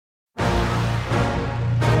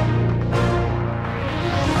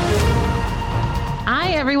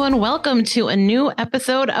everyone. Welcome to a new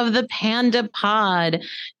episode of the Panda Pod.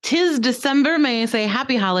 'Tis December. May I say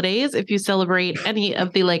happy holidays if you celebrate any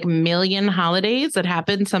of the million holidays that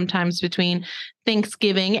happen sometimes between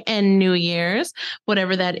Thanksgiving and New Year's,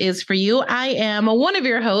 whatever that is for you. I am one of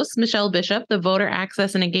your hosts, Michelle Bishop, the Voter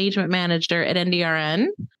Access and Engagement Manager at NDRN.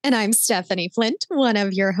 And I'm Stephanie Flint, one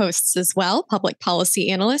of your hosts as well, public policy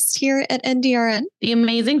analyst here at NDRN. The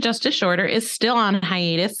amazing Justice Shorter is still on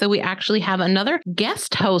hiatus, so we actually have another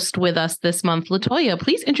guest host with us this month. Latoya,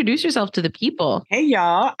 please introduce yourself to the people. Hey,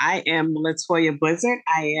 y'all. I am Latoya Blizzard.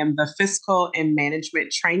 I am the Fiscal and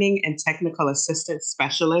Management Training and Technical Assistant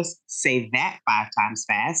Specialist. Say that 5 times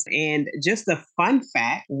fast. And just a fun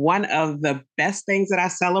fact, one of the best things that I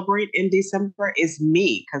celebrate in December is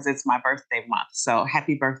me, because it's my birthday month. So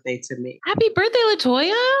happy birthday to me. Happy birthday,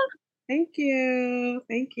 Latoya. Thank you.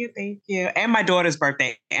 Thank you. Thank you. And my daughter's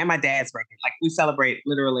birthday and my dad's birthday. We celebrate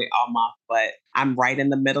literally all month, but I'm right in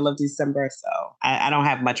the middle of December. So I don't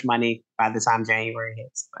have much money by the time January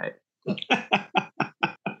hits, but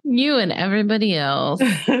you and everybody else.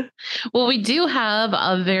 Well, we do have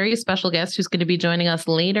a very special guest who's going to be joining us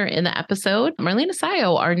later in the episode. Marlena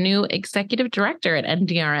Sayo, our new executive director at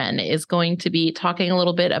NDRN, is going to be talking a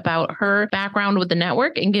little bit about her background with the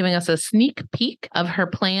network and giving us a sneak peek of her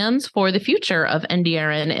plans for the future of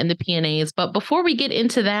NDRN and the PNAs. But before we get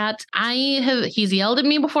into that, he's yelled at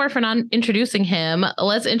me before for not introducing him.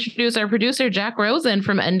 Let's introduce our producer, Jack Rosen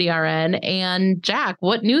from NDRN. And Jack,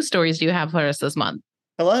 what news stories do you have for us this month?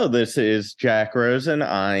 Hello, this is Jack Rosen.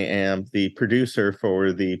 I am the producer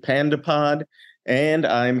for the Panda Pod, and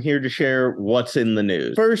I'm here to share what's in the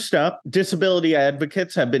news. First up, disability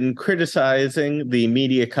advocates have been criticizing the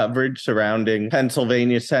media coverage surrounding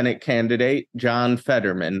Pennsylvania Senate candidate John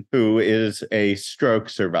Fetterman, who is a stroke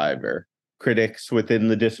survivor. Critics within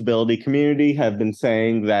the disability community have been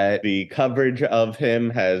saying that the coverage of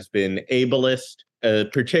him has been ableist,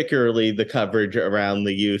 particularly the coverage around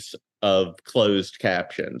the use of closed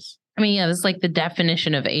captions. I mean, yeah, this is the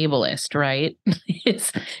definition of ableist, right?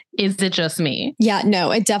 Is it just me? Yeah, no,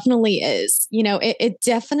 it definitely is. It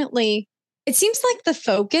seems like the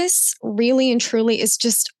focus really and truly is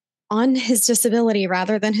just on his disability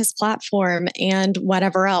rather than his platform and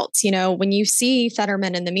whatever else. When you see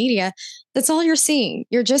Fetterman in the media, that's all you're seeing.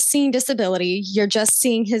 You're just seeing disability. You're just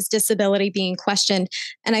seeing his disability being questioned.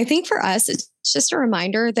 And I think for us, it's just a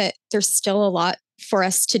reminder that there's still a lot for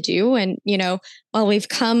us to do. And, while we've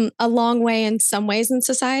come a long way in some ways in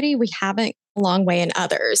society, we haven't a long way in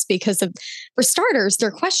others because for starters,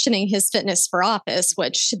 they're questioning his fitness for office,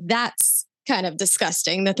 which that's kind of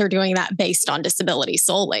disgusting that they're doing that based on disability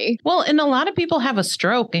solely. Well, and a lot of people have a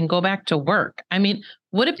stroke and go back to work. I mean,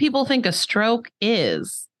 what do people think a stroke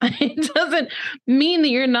is? It doesn't mean that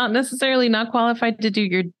you're not necessarily not qualified to do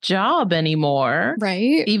your job anymore.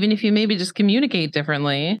 Right. Even if you maybe just communicate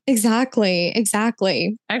differently. Exactly.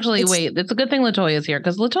 Actually, wait, it's a good thing Latoya's here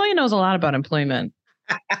because Latoya knows a lot about employment.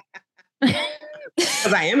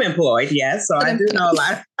 Because I am employed, yes. So I do know a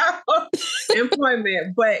lot about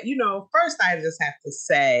employment. But, first I just have to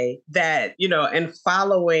say that, in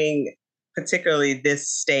following particularly this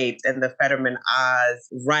state and the Fetterman Oz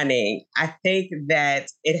running, I think that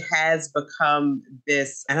it has become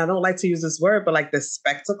this, and I don't like to use this word, but this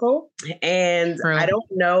spectacle. And True. I don't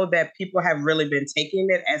know that people have really been taking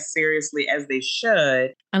it as seriously as they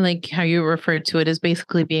should. I like how you referred to it as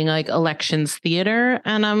basically being elections theater.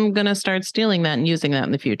 And I'm going to start stealing that and using that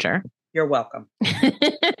in the future. You're welcome.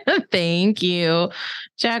 Thank you.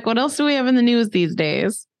 Jack, what else do we have in the news these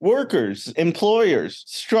days? Workers, employers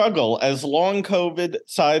struggle as long COVID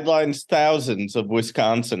sidelines thousands of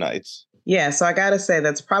Wisconsinites. Yeah, so I got to say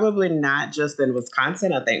that's probably not just in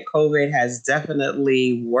Wisconsin. I think COVID has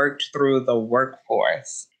definitely worked through the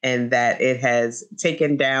workforce and that it has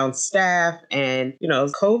taken down staff. And,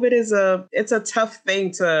 COVID it's a tough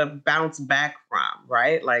thing to bounce back from,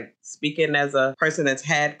 right? Speaking as a person that's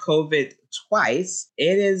had COVID twice,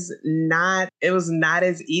 it was not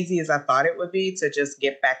as easy as I thought it would be to just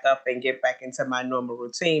get back up and get back into my normal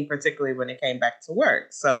routine, particularly when it came back to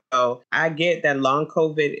work. So I get that long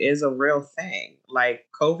COVID is a real thing.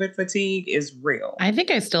 COVID fatigue is real. I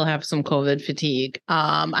think I still have some COVID fatigue.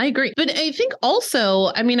 I agree. But I think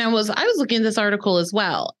also, I was looking at this article as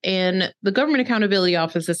well, and the Government Accountability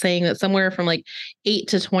Office is saying that somewhere from 8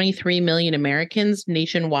 to 23 million Americans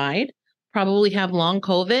nationwide probably have long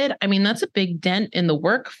COVID. That's a big dent in the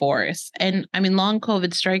workforce. And long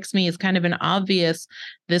COVID strikes me as kind of an obvious,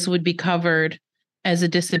 this would be covered as a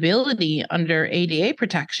disability under ADA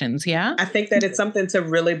protections, yeah? I think that it's something to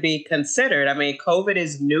really be considered. COVID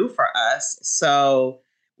is new for us. So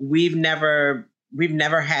we've never we've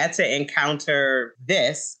never had to encounter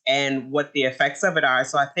this and what the effects of it are.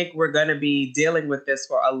 So I think we're going to be dealing with this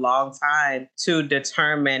for a long time to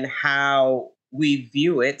determine how we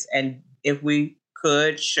view it and if we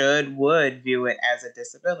could, should, would view it as a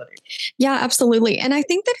disability. Yeah, absolutely. And I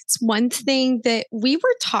think that it's one thing that we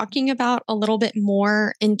were talking about a little bit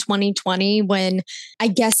more in 2020 when I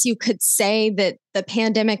guess you could say that the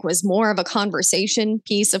pandemic was more of a conversation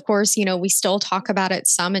piece. Of course, we still talk about it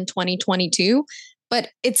some in 2022, but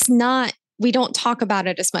it's not, we don't talk about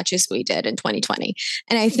it as much as we did in 2020.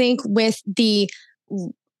 And I think with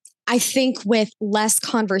less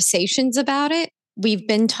conversations about it, we've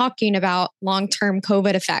been talking about long-term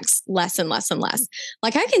COVID effects less and less and less.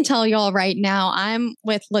 Like I can tell y'all right now, I'm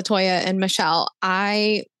with LaToya and Michelle.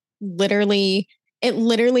 It literally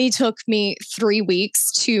took me 3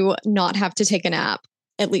 weeks to not have to take a nap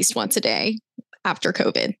at least once a day after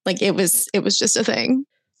COVID. Like it was just a thing.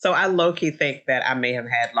 So I low-key think that I may have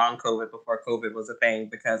had long COVID before COVID was a thing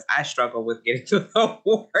because I struggle with getting to the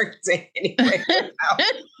work day anyway without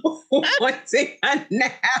wanting a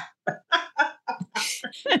nap.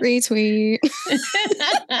 Retweet.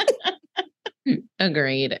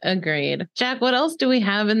 Agreed. Jack, what else do we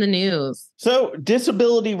have in the news? So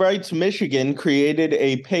Disability Rights Michigan created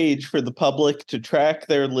a page for the public to track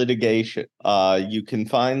their litigation. You can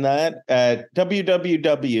find that at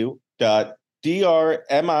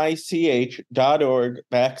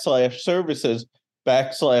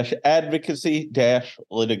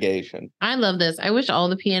www.drmich.org/services/advocacy-litigation. I love this. I wish all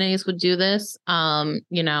the PNAs would do this.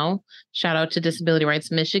 Shout out to Disability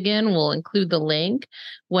Rights Michigan. We'll include the link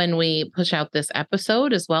when we push out this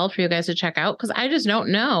episode as well for you guys to check out, because I just don't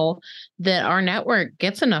know that our network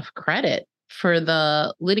gets enough credit for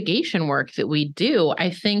the litigation work that we do.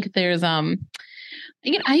 I think there's I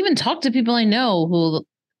even talked to people I know who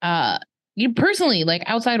personally, like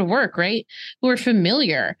outside of work, right, who are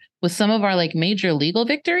familiar with some of our like major legal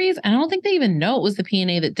victories. And I don't think they even know it was the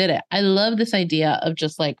PNA that did it. I love this idea of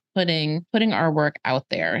just like putting our work out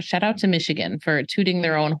there. Shout out to Michigan for tooting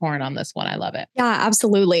their own horn on this one. I love it. Yeah,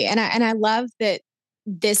 absolutely. And I love that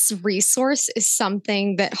this resource is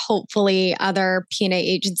something that hopefully other PNA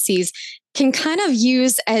agencies can kind of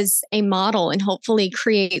use as a model and hopefully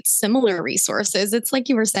create similar resources. It's like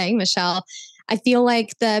you were saying, Michelle, I feel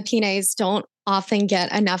like the PNAs don't often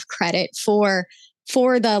get enough credit for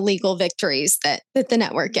the legal victories that the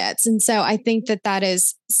network gets. And so I think that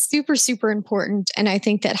is super, super important. And I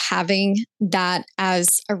think that having that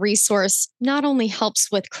as a resource not only helps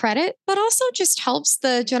with credit, but also just helps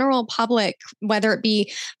the general public, whether it be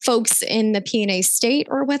folks in the PNA state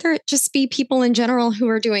or whether it just be people in general who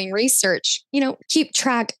are doing research, keep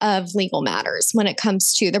track of legal matters when it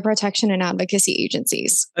comes to the protection and advocacy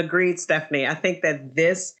agencies. Agreed, Stephanie. I think that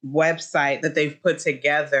this website that they've put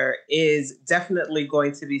together is definitely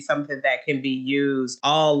going to be something that can be used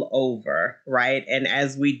all over, right? And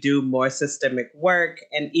as we do more systemic work,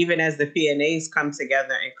 and even as the PNAs come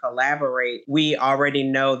together and collaborate, we already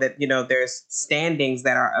know that, there's standings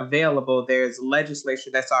that are available. There's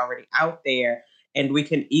legislation that's already out there, and we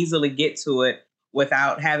can easily get to it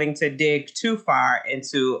without having to dig too far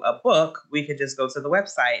into a book. We could just go to the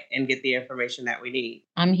website and get the information that we need.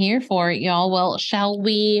 I'm here for it, y'all. Well, shall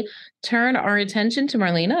we turn our attention to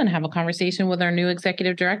Marlena and have a conversation with our new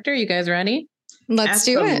executive director? You guys ready? Let's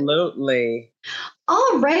do it. Absolutely.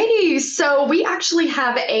 Alrighty, so we actually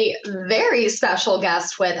have a very special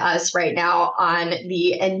guest with us right now on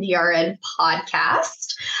the NDRN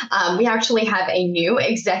podcast. We actually have a new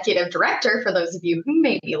executive director, for those of you who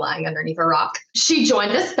may be lying underneath a rock. She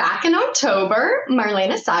joined us back in October,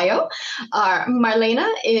 Marlena Sayo. Marlena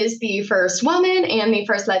is the first woman and the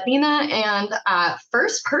first Latina and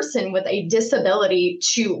first person with a disability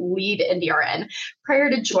to lead NDRN.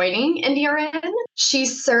 Prior to joining NDRN, she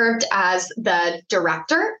served as the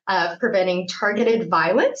Director of Preventing Targeted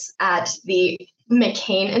Violence at the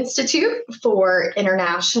McCain Institute for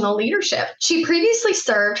International Leadership. She previously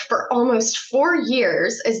served for almost 4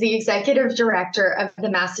 years as the Executive Director of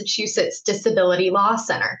the Massachusetts Disability Law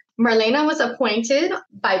Center. Marlena was appointed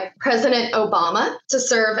by President Obama to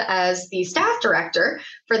serve as the staff director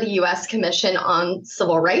for the U.S. Commission on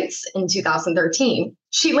Civil Rights in 2013.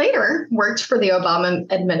 She later worked for the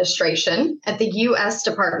Obama administration at the U.S.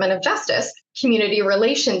 Department of Justice Community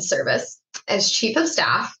Relations Service as Chief of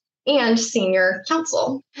Staff and Senior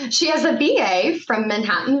Counsel. She has a BA from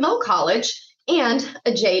Manhattanville College and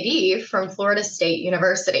a JD from Florida State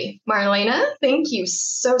University. Marlena, thank you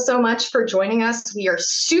so much for joining us. We are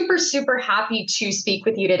super, super happy to speak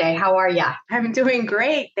with you today. How are you? I'm doing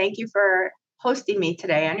great. Thank you for hosting me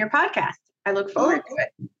today on your podcast. I look forward to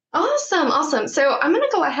it. Awesome. Awesome. So I'm going to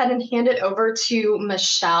go ahead and hand it over to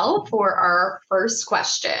Michelle for our first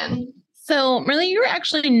question. So, Marlene, you're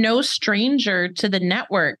actually no stranger to the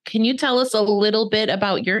network. Can you tell us a little bit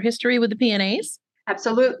about your history with the PNAs?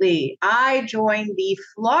 Absolutely. I joined the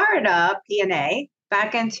Florida PNA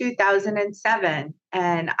back in 2007,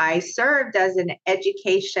 and I served as an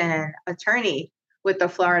education attorney with the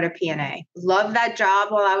Florida PNA. Loved that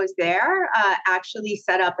job while I was there. Actually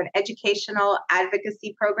set up an educational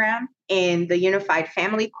advocacy program in the Unified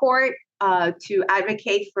Family Court to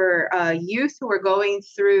advocate for youth who were going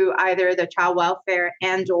through either the child welfare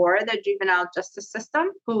and or the juvenile justice system,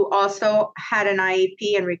 who also had an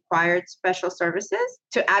IEP and required special services,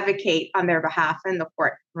 to advocate on their behalf in the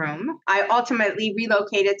courtroom. I ultimately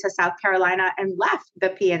relocated to South Carolina and left the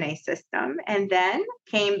PNA system, and then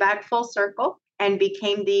came back full circle and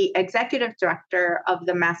became the executive director of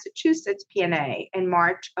the Massachusetts PNA in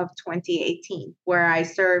March of 2018, where I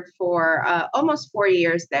served for almost 4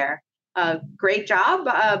 years there. Great job,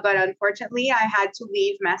 but unfortunately, I had to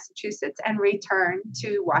leave Massachusetts and return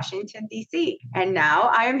to Washington, D.C. And now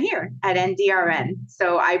I am here at NDRN.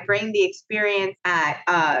 So I bring the experience at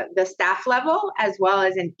the staff level as well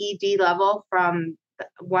as an ED level from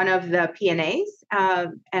one of the PNAs.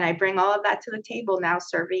 And I bring all of that to the table now,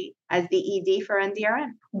 serving as the ED for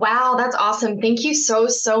NDRN. Wow, that's awesome. Thank you so,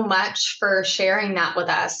 so much for sharing that with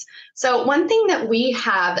us. So one thing that we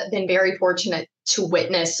have been very fortunate to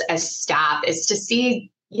witness as staff is to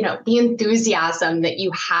see, the enthusiasm that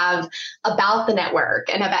you have about the network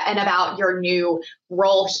and about your new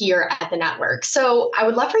role here at the network. So I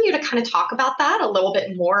would love for you to kind of talk about that a little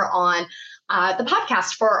bit more on the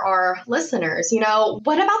podcast for our listeners.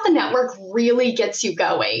 What about the network really gets you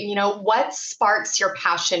going? What sparks your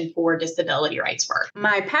passion for disability rights work?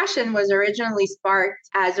 My passion was originally sparked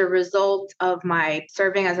as a result of my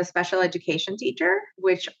serving as a special education teacher,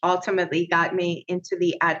 which ultimately got me into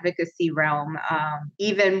the advocacy realm.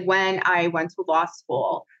 Even when I went to law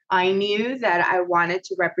school, I knew that I wanted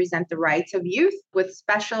to represent the rights of youth with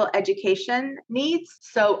special education needs.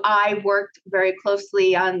 So I worked very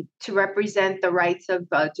closely to represent the rights of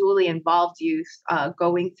dually involved youth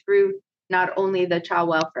going through not only the child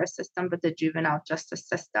welfare system, but the juvenile justice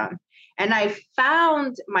system. And I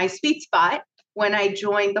found my sweet spot when I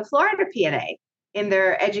joined the Florida PNA in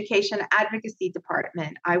their education advocacy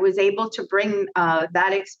department. I was able to bring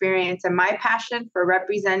that experience and my passion for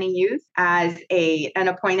representing youth as an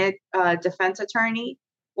appointed defense attorney,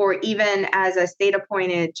 or even as a state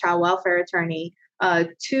appointed child welfare attorney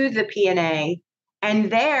to the PNA.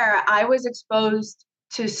 And there I was exposed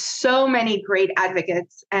to so many great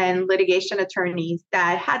advocates and litigation attorneys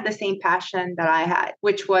that had the same passion that I had,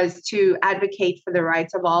 which was to advocate for the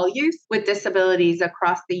rights of all youth with disabilities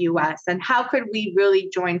across the US. And how could we really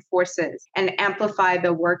join forces and amplify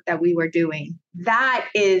the work that we were doing? That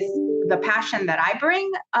is the passion that I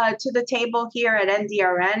bring to the table here at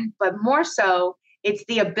NDRN, but more so, it's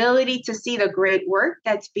the ability to see the great work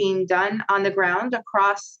that's being done on the ground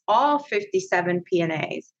across all 57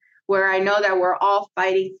 PNAs, where I know that we're all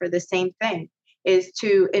fighting for the same thing, is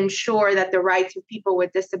to ensure that the rights of people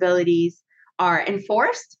with disabilities are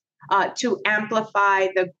enforced, to amplify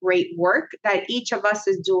the great work that each of us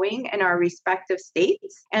is doing in our respective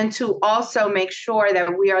states, and to also make sure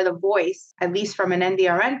that we are the voice, at least from an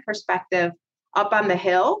NDRN perspective, up on the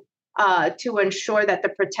Hill, to ensure that the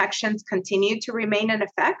protections continue to remain in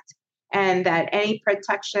effect, and that any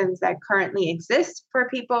protections that currently exist for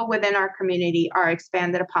people within our community are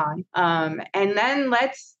expanded upon. And then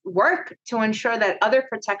let's work to ensure that other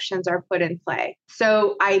protections are put in play.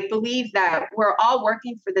 So I believe that we're all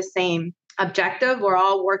working for the same objective. We're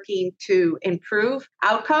all working to improve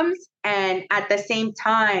outcomes. And at the same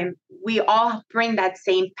time, we all bring that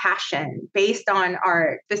same passion based on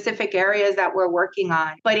our specific areas that we're working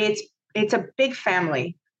on. But it's a big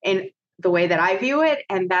family in the way that I view it.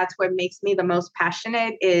 And that's what makes me the most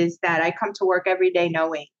passionate, is that I come to work every day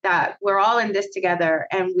knowing that we're all in this together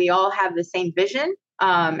and we all have the same vision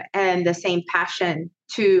and the same passion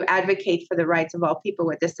to advocate for the rights of all people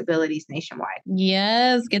with disabilities nationwide.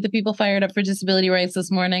 Yes, get the people fired up for disability rights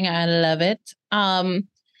this morning. I love it.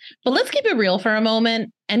 But let's keep it real for a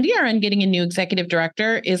moment. NDRN getting a new executive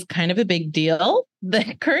director is kind of a big deal.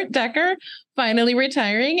 Kurt Decker finally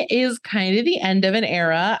retiring is kind of the end of an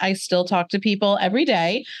era. I still talk to people every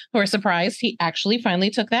day who are surprised he actually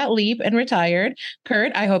finally took that leap and retired.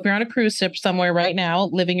 Kurt, I hope you're on a cruise ship somewhere right now,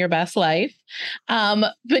 living your best life.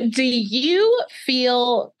 But do you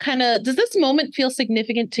feel does this moment feel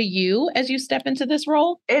significant to you as you step into this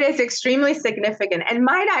role? It is extremely significant. And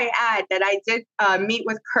might I add that I did meet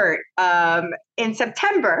with Kurt in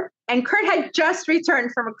September, and Kurt had just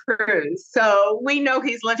returned from a cruise. So we know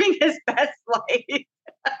he's living his best life.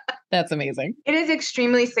 That's amazing. It is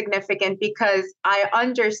extremely significant because I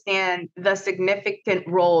understand the significant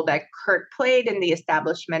role that Kurt played in the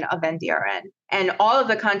establishment of NDRN and all of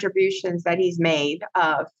the contributions that he's made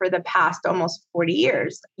for the past almost 40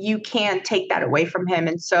 years. You can't take that away from him.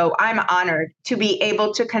 And so I'm honored to be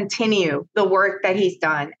able to continue the work that he's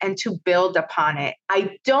done and to build upon it.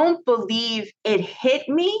 I don't believe it hit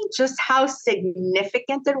me just how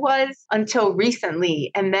significant it was until recently.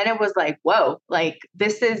 And then it was like, whoa, like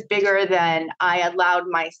this is bigger than I allowed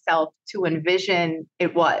myself to envision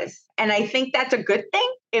it was. And I think that's a good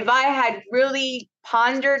thing. If I had really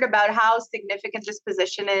pondered about how significant this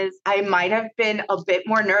position is, I might have been a bit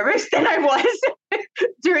more nervous than I was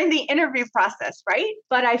during the interview process, right?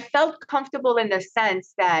 But I felt comfortable in the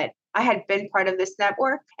sense that I had been part of this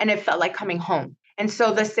network and it felt like coming home. And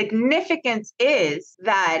so the significance is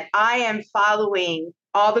that I am following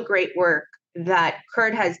all the great work that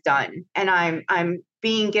Kurt has done. And I'm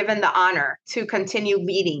being given the honor to continue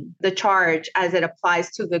leading the charge as it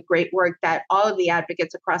applies to the great work that all of the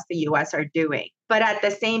advocates across the US are doing. But at the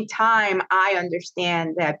same time, I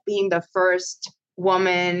understand that being the first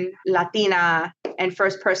woman, Latina, and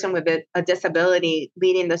first person with a disability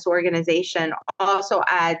leading this organization also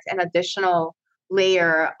adds an additional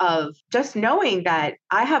layer of just knowing that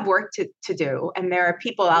I have work to do. And there are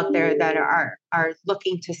people out there that are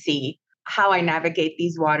looking to see how I navigate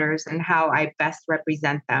these waters and how I best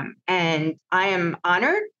represent them. And I am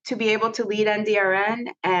honored to be able to lead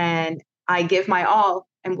NDRN, and I give my all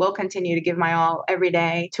and will continue to give my all every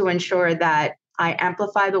day to ensure that I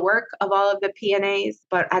amplify the work of all of the PNAs,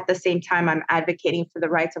 but at the same time, I'm advocating for the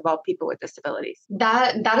rights of all people with disabilities.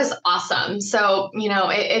 That is awesome. So,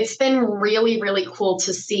 it's been really, really cool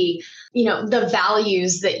to see, the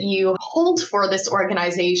values that you hold for this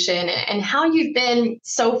organization and how you've been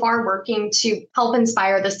so far working to help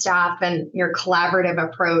inspire the staff and your collaborative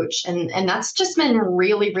approach. And that's just been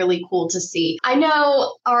really, really cool to see. I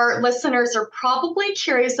know our listeners are probably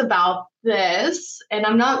curious about this, and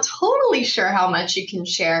I'm not totally sure how much you can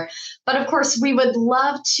share, but of course, we would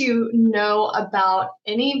love to know about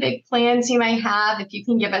any big plans you may have. If you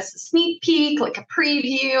can give us a sneak peek, like a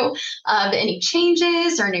preview of any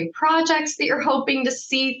changes or new projects that you're hoping to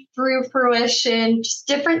see through fruition, just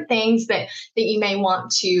different things that you may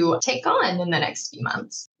want to take on in the next few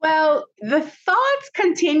months. Well, the thoughts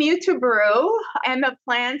continue to brew and the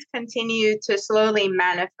plans continue to slowly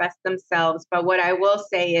manifest themselves. But what I will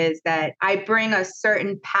say is that I bring a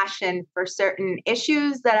certain passion for certain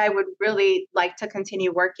issues that I would really like to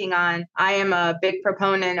continue working on. I am a big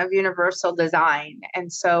proponent of universal design.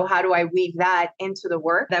 And so how do I weave that into the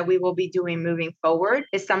work that we will be doing moving forward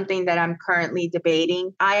is something that I'm currently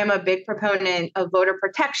debating. I am a big proponent of voter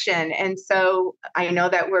protection. And so I know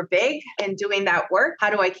that we're big in doing that work. How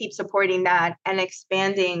do I keep supporting that and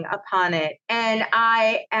expanding upon it? And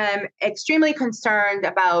I am extremely concerned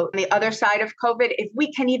about the other side of COVID. If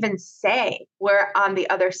we can even say we're on the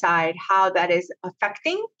other side, how that is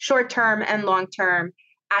affecting short-term and long-term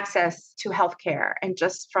access to healthcare. And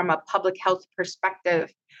just from a public health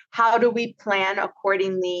perspective, how do we plan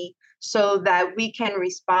accordingly so that we can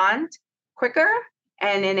respond quicker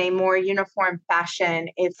and in a more uniform fashion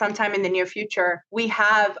if sometime in the near future we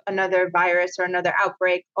have another virus or another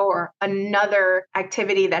outbreak or another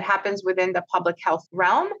activity that happens within the public health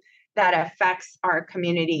realm that affects our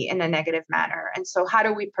community in a negative manner. And so how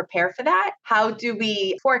do we prepare for that? How do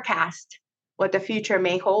we forecast what the future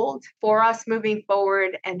may hold for us moving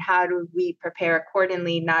forward? And how do we prepare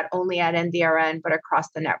accordingly, not only at NDRN, but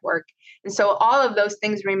across the network? And so all of those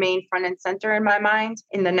things remain front and center in my mind.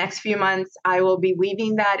 In the next few months, I will be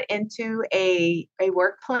weaving that into a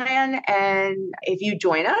work plan. And if you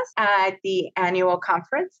join us at the annual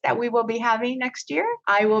conference that we will be having next year,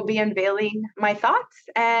 I will be unveiling my thoughts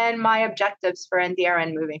and my objectives for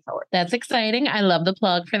NDRN moving forward. That's exciting. I love the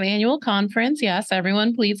plug for the annual conference. Yes,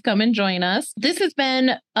 everyone, please come and join us. This has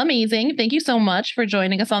been amazing. Thank you so much for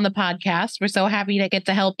joining us on the podcast. We're so happy to get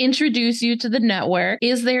to help introduce you to the network.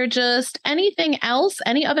 Is there just anything else,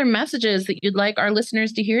 any other messages that you'd like our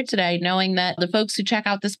listeners to hear today, knowing that the folks who check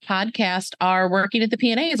out this podcast are working at the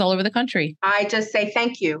PNAs all over the country? I just say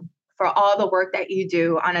thank you for all the work that you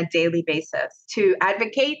do on a daily basis to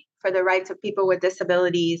advocate for the rights of people with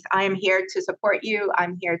disabilities. I am here to support you.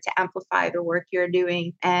 I'm here to amplify the work you're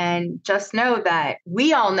doing. And just know that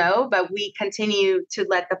we all know, but we continue to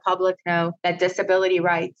let the public know that disability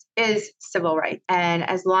rights is civil rights. And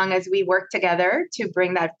as long as we work together to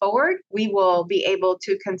bring that forward, we will be able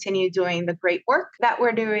to continue doing the great work that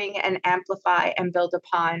we're doing and amplify and build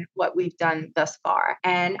upon what we've done thus far.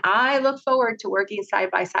 And I look forward to working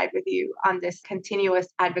side by side with you on this continuous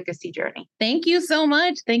advocacy journey. Thank you so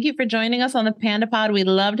much. Thank you for joining us on the Panda Pod. We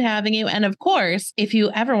loved having you. And of course, if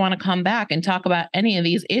you ever want to come back and talk about any of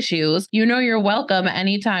these issues, you know you're welcome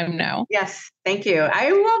anytime now. Yes, thank you.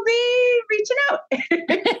 I will be reaching out.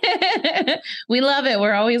 We love it.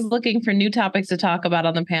 We're always looking for new topics to talk about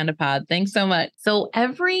on the Panda Pod. Thanks so much. So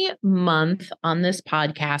every month on this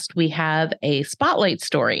podcast, we have a spotlight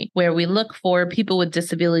story where we look for people with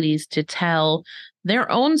disabilities to tell their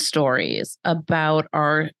own stories about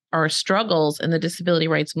our struggles in the disability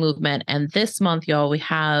rights movement. And this month, y'all, we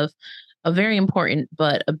have a very important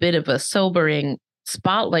but a bit of a sobering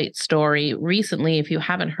spotlight story. Recently, if you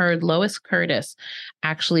haven't heard, Lois Curtis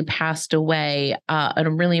actually passed away, a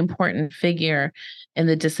really important figure in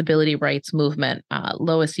the disability rights movement.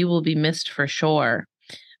 Lois, you will be missed for sure.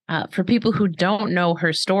 For people who don't know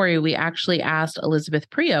her story, we actually asked Elizabeth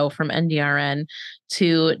Prio from NDRN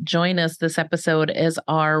to join us this episode as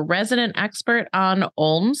our resident expert on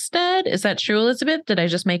Olmsted. Is that true, Elizabeth? Did I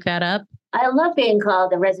just make that up? I love being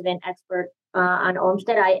called the resident expert on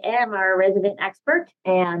Olmsted. I am our resident expert,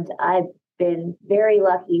 and I've been very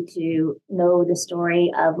lucky to know the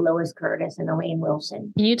story of Lois Curtis and Elaine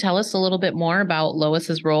Wilson. Can you tell us a little bit more about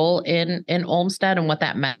Lois's role in Olmsted and what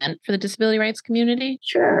that meant for the disability rights community?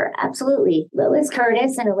 Sure, absolutely. Lois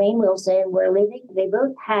Curtis and Elaine Wilson were living, they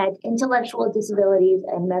both had intellectual disabilities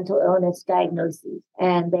and mental illness diagnoses,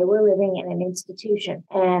 and they were living in an institution,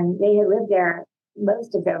 and they had lived there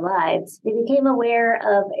most of their lives. They became aware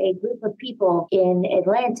of a group of people in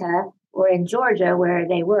Atlanta or in Georgia, where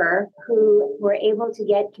they were, who were able to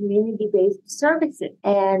get community-based services.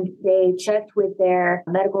 And they checked with their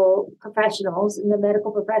medical professionals, and the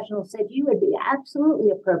medical professionals said, you would be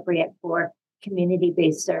absolutely appropriate for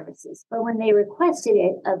community-based services. But when they requested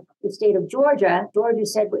it of the state of Georgia, Georgia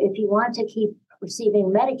said, well, if you want to keep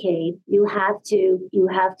receiving Medicaid, you have to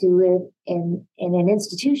live in an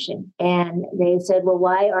institution. And they said, well,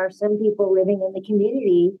 why are some people living in the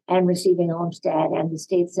community and receiving Olmsted? And the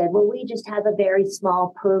state said, well, we just have a very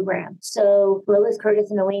small program. So Lois Curtis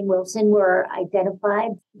and Elaine Wilson were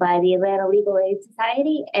identified by the Atlanta Legal Aid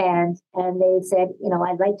Society. And they said,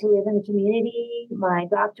 I'd like to live in the community. My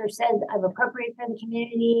doctor says I'm appropriate for the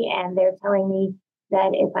community. And they're telling me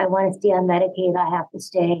that if I want to stay on Medicaid, I have to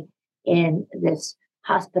stay in this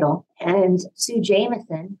hospital. And Sue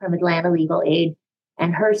Jameson from Atlanta Legal Aid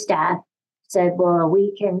and her staff said, well,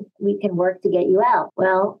 we can work to get you out.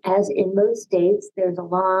 Well, as in most states, there's a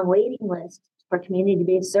long waiting list for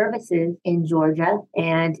community-based services in Georgia,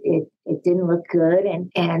 and it didn't look good.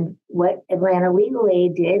 And what Atlanta Legal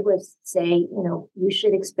Aid did was say, you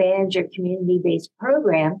should expand your community-based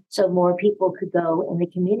program so more people could go in the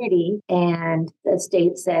community. And the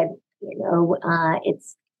state said,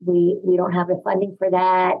 we don't have the funding for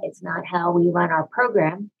that. It's not how we run our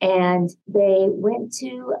program. And they went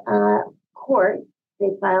to court. They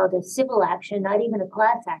filed a civil action, not even a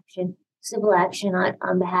class action, civil action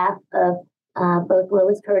on behalf of both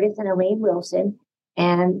Lois Curtis and Elaine Wilson.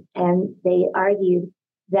 And they argued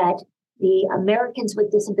that the Americans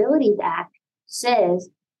with Disabilities Act says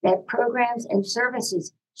that programs and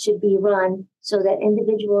services should be run so that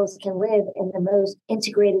individuals can live in the most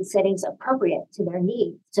integrated settings appropriate to their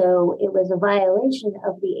needs. So it was a violation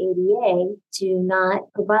of the ADA to not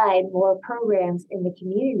provide more programs in the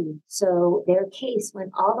community. So their case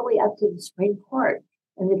went all the way up to the Supreme Court,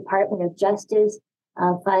 and the Department of Justice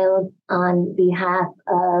filed on behalf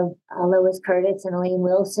of Lois Curtis and Elaine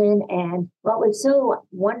Wilson. And what was so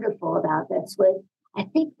wonderful about this was, I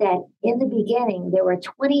think that in the beginning, there were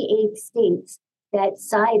 28 states that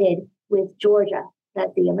sided with Georgia, that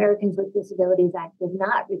the Americans with Disabilities Act did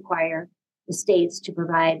not require the states to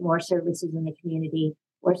provide more services in the community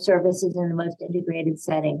or services in the most integrated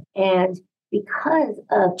setting. And because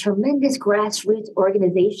of tremendous grassroots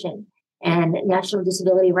organization, and National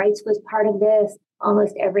Disability Rights was part of this,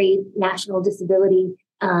 almost every national disability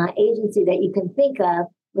agency that you can think of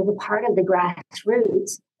was a part of the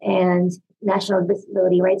grassroots. And National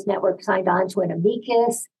Disability Rights Network signed on to an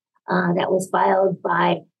amicus that was filed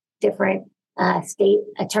by different state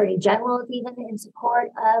attorney generals, even in support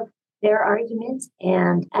of their arguments.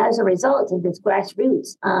 And as a result of this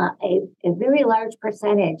grassroots, a very large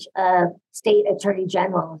percentage of state attorney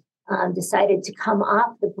generals decided to come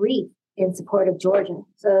off the brief in support of Georgia.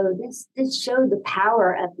 So this showed the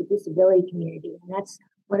power of the disability community. And that's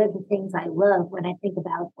one of the things I love when I think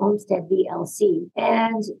about Olmstead v. LC.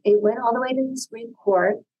 And it went all the way to the Supreme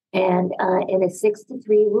Court. And in a 6-3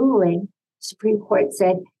 ruling, the Supreme Court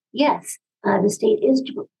said, yes, the state is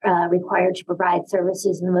required to provide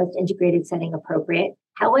services in the most integrated setting appropriate.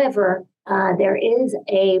 However, there is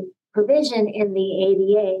a provision in the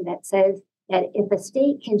ADA that says that if a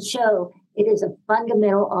state can show it is a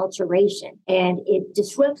fundamental alteration and it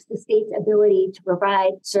disrupts the state's ability to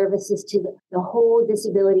provide services to the whole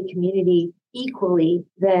disability community equally,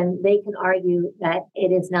 then they can argue that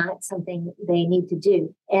it is not something they need to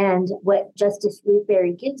do. And what Justice Ruth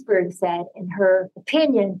Bader Ginsburg said in her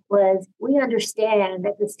opinion was, we understand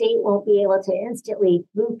that the state won't be able to instantly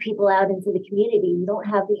move people out into the community. You don't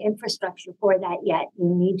have the infrastructure for that yet.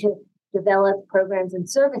 You need to develop programs and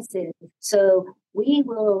services. So we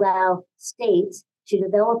will allow states to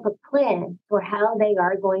develop a plan for how they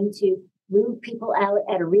are going to move people out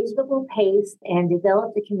at a reasonable pace and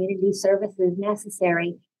develop the community services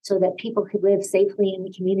necessary so that people could live safely in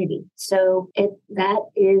the community. So that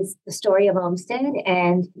is the story of Olmstead.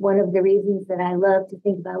 And one of the reasons that I love to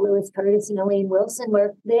think about Lois Curtis and Elaine Wilson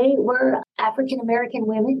were they were African-American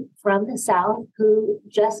women from the South who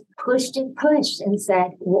just pushed and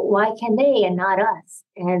said, why can they and not us?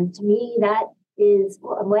 And to me, that is,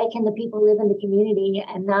 why can the people live in the community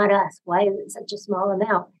and not us? Why is it such a small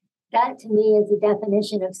amount? That to me is the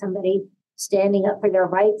definition of somebody standing up for their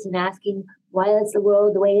rights and asking, why is the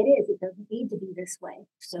world the way it is? It doesn't need to be this way.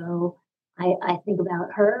 So I think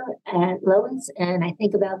about her and Lois, and I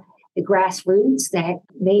think about the grassroots that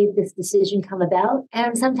made this decision come about.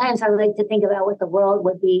 And sometimes I like to think about what the world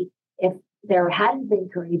would be if there hadn't been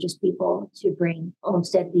courageous people to bring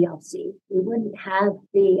Olmstead VLC. We wouldn't have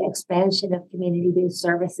the expansion of community-based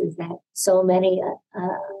services that so many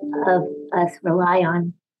of us rely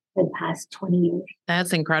on for the past 20 years.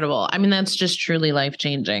 That's incredible. I mean, that's just truly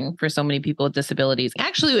life-changing for so many people with disabilities.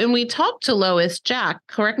 Actually, when we talked to Lois, Jack,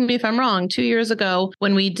 correct me if I'm wrong, 2 years ago,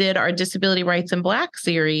 when we did our Disability Rights in Black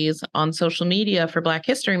series on social media for Black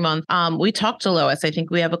History Month, we talked to Lois. I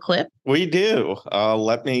think we have a clip. We do.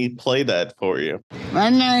 Let me play that for you. My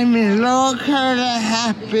name is Lois Curtis.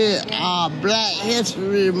 Happy Black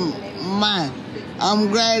History Month.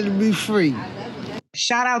 I'm glad to be free.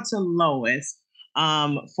 Shout out to Lois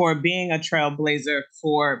for being a trailblazer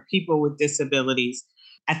for people with disabilities.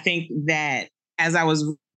 I think that as I was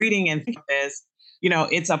reading and thinking this,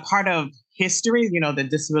 it's a part of history, the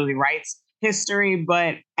disability rights history.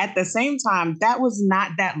 But at the same time, that was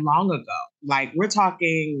not that long ago. Like we're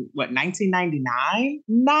talking, 1999?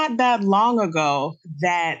 Not that long ago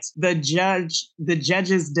that the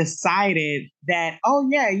judges decided that, oh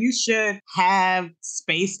yeah, you should have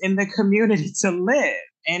space in the community to live.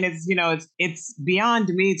 And it's beyond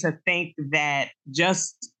me to think that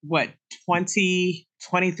just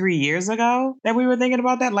 23 years ago that we were thinking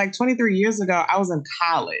about that. Like 23 years ago, I was in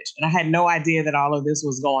college and I had no idea that all of this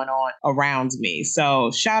was going on around me.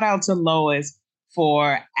 So shout out to Lois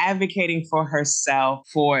for advocating for herself,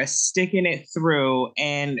 for sticking it through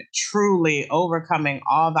and truly overcoming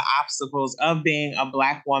all the obstacles of being a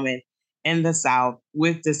Black woman in the South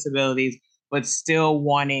with disabilities, but still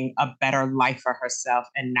wanting a better life for herself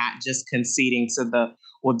and not just conceding to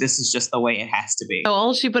this is just the way it has to be. So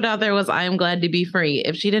all she put out there was, I am glad to be free.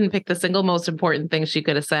 If she didn't pick the single most important thing she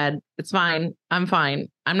could have said, it's fine. I'm fine.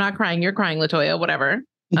 I'm not crying. You're crying, LaToya, whatever.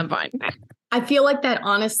 I'm fine. I feel like that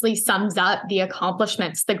honestly sums up the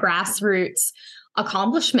accomplishments, the grassroots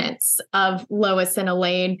accomplishments of Lois and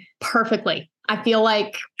Elaine perfectly. I feel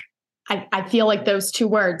like those two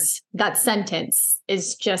words, that sentence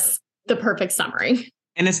is just the perfect summary.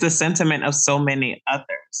 And it's the sentiment of so many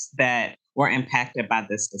others that were impacted by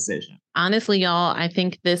this decision. Honestly, y'all, I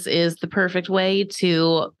think this is the perfect way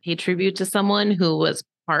to pay tribute to someone who was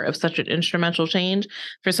part of such an instrumental change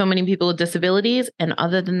for so many people with disabilities. And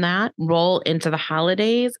other than that, roll into the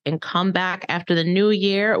holidays and come back after the new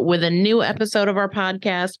year with a new episode of our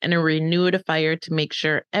podcast and a renewed fire to make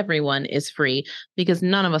sure everyone is free, because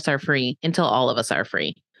none of us are free until all of us are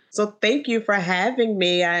free. So thank you for having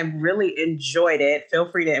me. I really enjoyed it.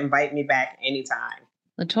 Feel free to invite me back anytime.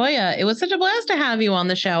 LaToya, it was such a blast to have you on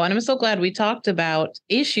the show. And I'm so glad we talked about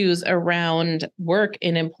issues around work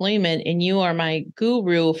and employment. And you are my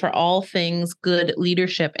guru for all things good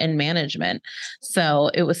leadership and management.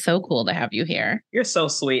 So it was so cool to have you here. You're so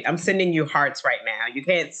sweet. I'm sending you hearts right now. You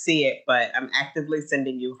can't see it, but I'm actively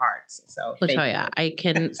sending you hearts. So LaToya, I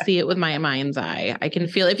can see it with my mind's eye. I can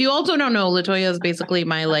feel it. If you also don't know, LaToya is basically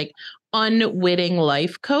my unwitting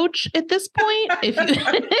life coach at this point. If you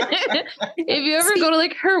if you ever go to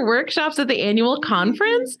like her workshops at the annual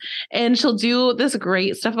conference, and she'll do this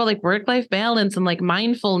great stuff about like work-life balance and like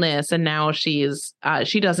mindfulness. And now she's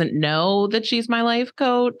she doesn't know that she's my life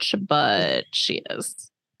coach, but she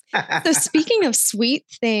is. So speaking of sweet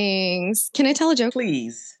things, can I tell a joke?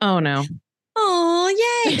 Please. Oh no.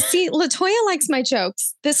 Oh, yay. See, LaToya likes my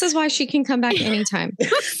jokes. This is why she can come back anytime.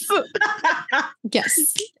 Yes.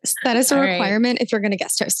 That is a All requirement if you're going to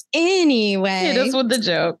guest host. Anyway. Hit us with the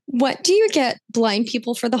joke. What do you get blind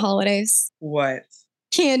people for the holidays? What?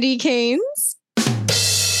 Candy canes.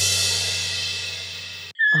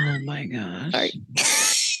 Oh my gosh. Sorry.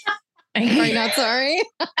 Are you not sorry?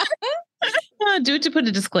 Do it to put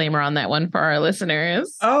a disclaimer on that one for our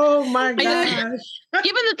listeners. Oh my gosh.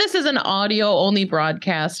 Given that this is an audio only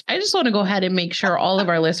broadcast, I just want to go ahead and make sure all of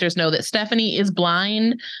our listeners know that Stephanie is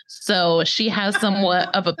blind. So she has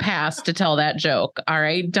somewhat of a pass to tell that joke. All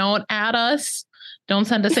right. Don't add us. Don't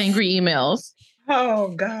send us angry emails. Oh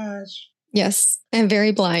gosh. Yes. I'm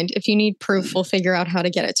very blind. If you need proof, we'll figure out how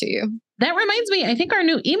to get it to you. That reminds me, I think our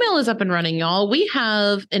new email is up and running, y'all. We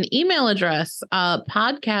have an email address,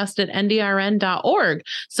 podcast@ndrn.org.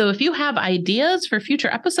 So if you have ideas for future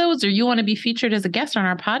episodes or you want to be featured as a guest on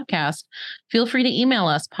our podcast, feel free to email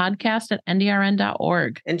us,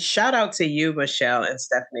 podcast@ndrn.org. And shout out to you, Michelle and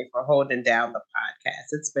Stephanie, for holding down the podcast.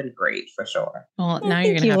 It's been great for sure. Well, now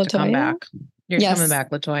you're going to have to come back. You're Yes. coming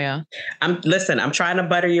back, LaToya. I'm trying to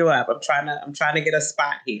butter you up. I'm trying to get a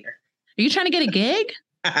spot here. Are you trying to get a gig?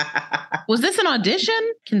 Was this an audition?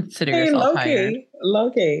 Consider Hey, yourself hired.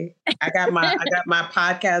 Low-key. I got my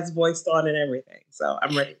podcast voiced on and everything. So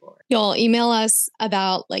I'm ready for it. Y'all email us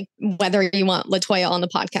about like whether you want LaToya on the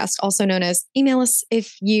podcast, also known as email us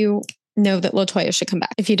if you know that LaToya should come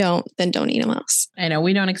back. If you don't, then don't email us. I know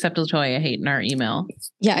we don't accept LaToya hate in our email.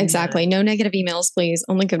 Yeah, exactly. No negative emails, please.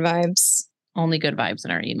 Only good vibes. Only good vibes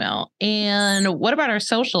in our email. And what about our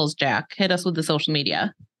socials, Jack? Hit us with the social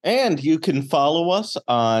media. And you can follow us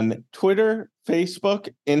on Twitter, Facebook,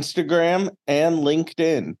 Instagram, and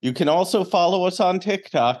LinkedIn. You can also follow us on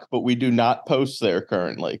TikTok, but we do not post there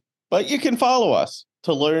currently. But you can follow us.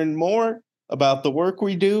 To learn more about the work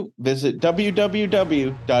we do, visit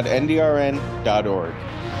www.ndrn.org.